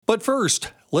But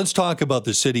first, let's talk about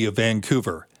the city of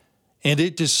Vancouver and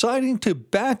it deciding to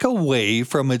back away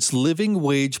from its living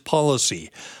wage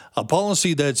policy, a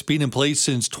policy that's been in place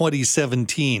since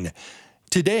 2017.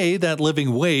 Today, that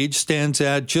living wage stands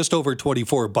at just over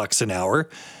 $24 an hour.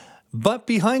 But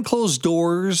behind closed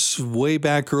doors, way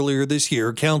back earlier this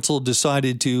year, council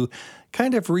decided to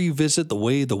kind of revisit the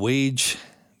way the wage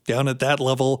down at that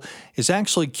level is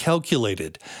actually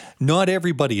calculated. Not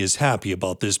everybody is happy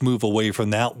about this move away from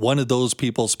that. One of those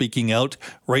people speaking out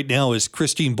right now is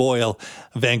Christine Boyle,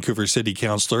 Vancouver City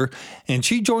Councillor, and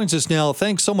she joins us now.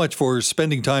 Thanks so much for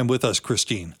spending time with us,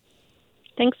 Christine.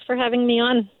 Thanks for having me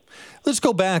on. Let's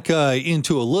go back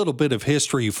into a little bit of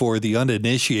history for the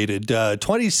uninitiated.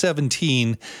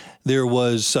 2017, there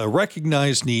was a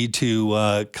recognized need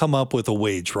to come up with a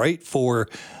wage, right, for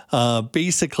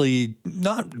basically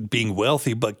not being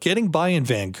wealthy, but getting by in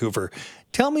Vancouver.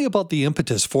 Tell me about the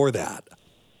impetus for that.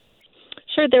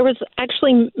 Sure. There was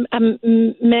actually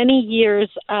many years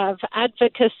of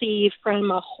advocacy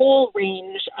from a whole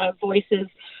range of voices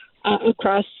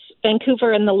across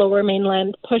Vancouver and the Lower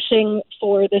Mainland, pushing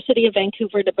for the City of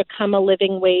Vancouver to become a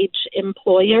living wage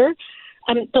employer.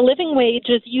 The living wage,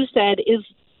 as you said, is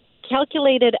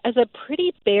calculated as a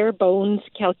pretty bare bones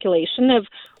calculation of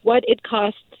what it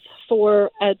costs for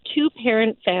a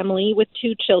two-parent family with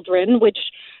two children, which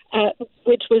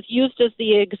was used as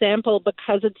the example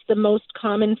because it's the most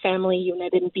common family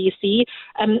unit in BC.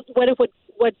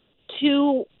 What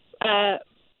two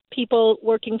people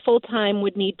working full-time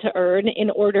would need to earn in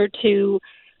order to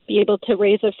be able to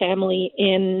raise a family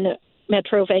in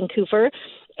Metro Vancouver.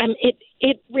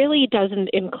 It really doesn't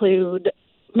include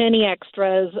many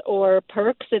extras or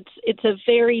perks. It's a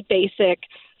very basic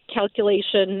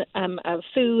calculation of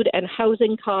food and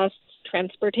housing costs,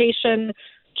 transportation,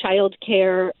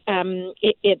 childcare.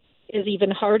 It is even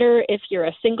harder if you're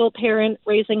a single parent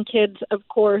raising kids, of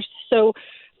course. So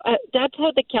that's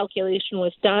how the calculation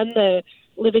was done. The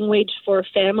Living Wage for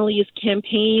Families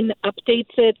campaign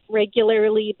updates it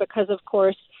regularly because, of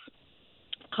course,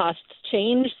 costs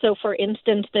change. So, for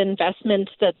instance, the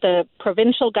investments that the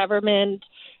provincial government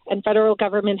and federal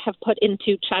government have put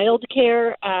into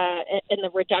childcare and the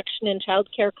reduction in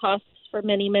childcare costs for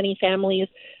many, many families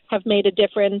have made a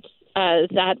difference.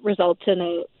 That results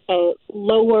in a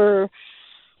lower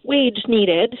wage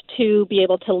needed to be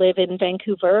able to live in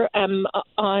Vancouver.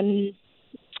 On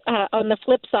the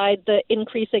flip side, the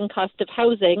increasing cost of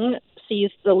housing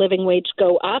sees the living wage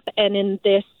go up, and in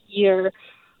this year,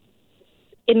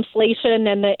 inflation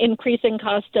and the increasing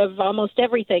cost of almost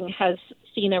everything has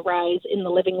seen a rise in the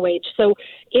living wage. So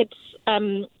it's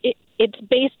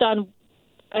based on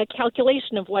a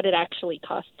calculation of what it actually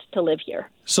costs to live here.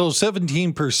 So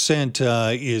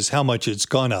 17% is how much it's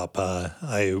gone up,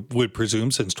 I would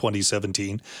presume, since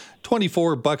 2017.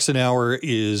 $24 an hour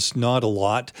is not a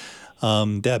lot.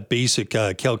 That basic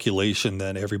calculation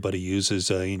that everybody uses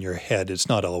in your head, it's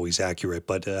not always accurate,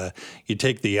 but you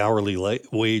take the hourly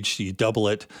wage, you double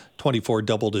it, 24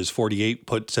 doubled is 48,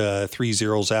 put 3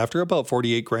 zeros after, about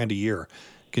 48 grand a year.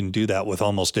 Can do that with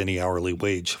almost any hourly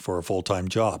wage for a full-time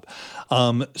job.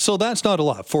 So that's not a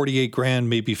lot, 48 grand,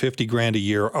 maybe 50 grand a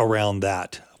year around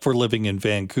that for living in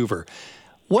Vancouver.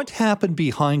 What happened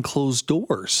behind closed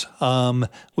doors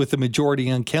with the majority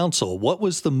on council? What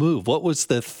was the move? What was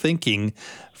the thinking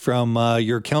from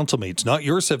your council mates? Not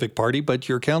your civic party, but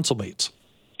your council mates.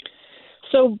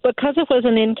 So because it was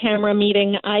an in-camera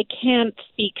meeting, I can't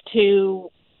speak to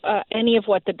any of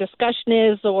what the discussion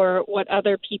is or what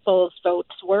other people's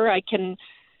votes were. I can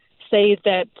say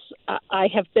that I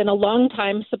have been a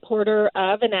long-time supporter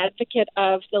of and advocate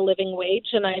of the living wage,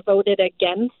 and I voted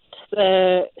against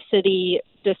the city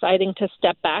deciding to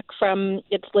step back from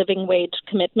its living wage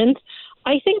commitments.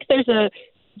 I think there's a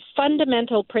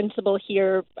fundamental principle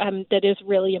here that is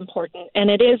really important,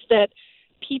 and it is that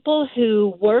people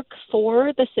who work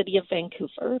for the City of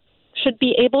Vancouver should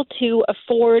be able to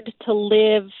afford to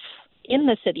live in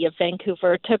the City of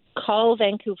Vancouver, to call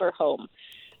Vancouver home.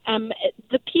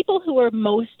 The people who are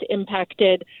most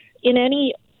impacted in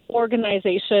any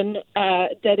organization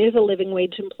that is a living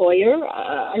wage employer,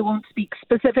 I won't speak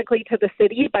specifically to the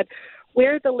city, but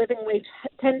where the living wage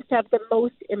tends to have the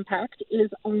most impact is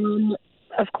on,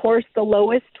 of course, the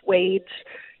lowest wage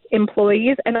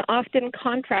employees and often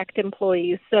contract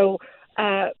employees. So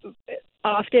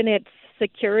often it's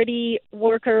security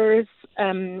workers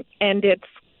and it's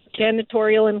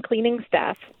janitorial and cleaning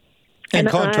staff. And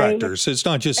contractors. It's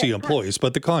not just the employees,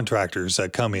 but the contractors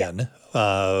that come in,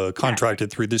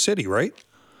 contracted through the city, right?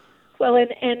 Well,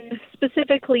 and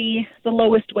specifically the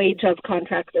lowest wage of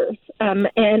contractors.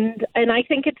 And I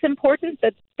think it's important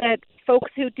that folks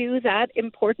who do that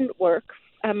important work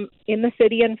in the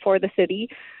city and for the city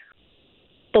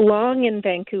belong in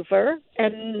Vancouver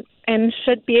and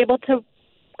should be able to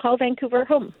call Vancouver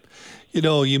home. You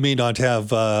know, you may not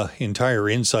have entire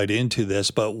insight into this,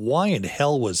 but why in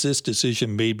hell was this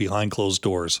decision made behind closed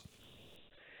doors?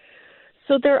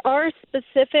 So there are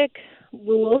specific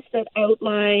rules that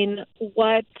outline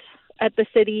what at the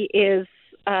city is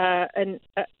an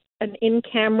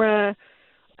in-camera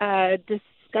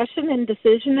discussion and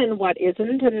decision and what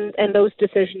isn't, and those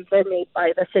decisions are made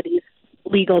by the city's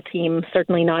legal team,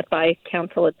 certainly not by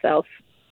council itself.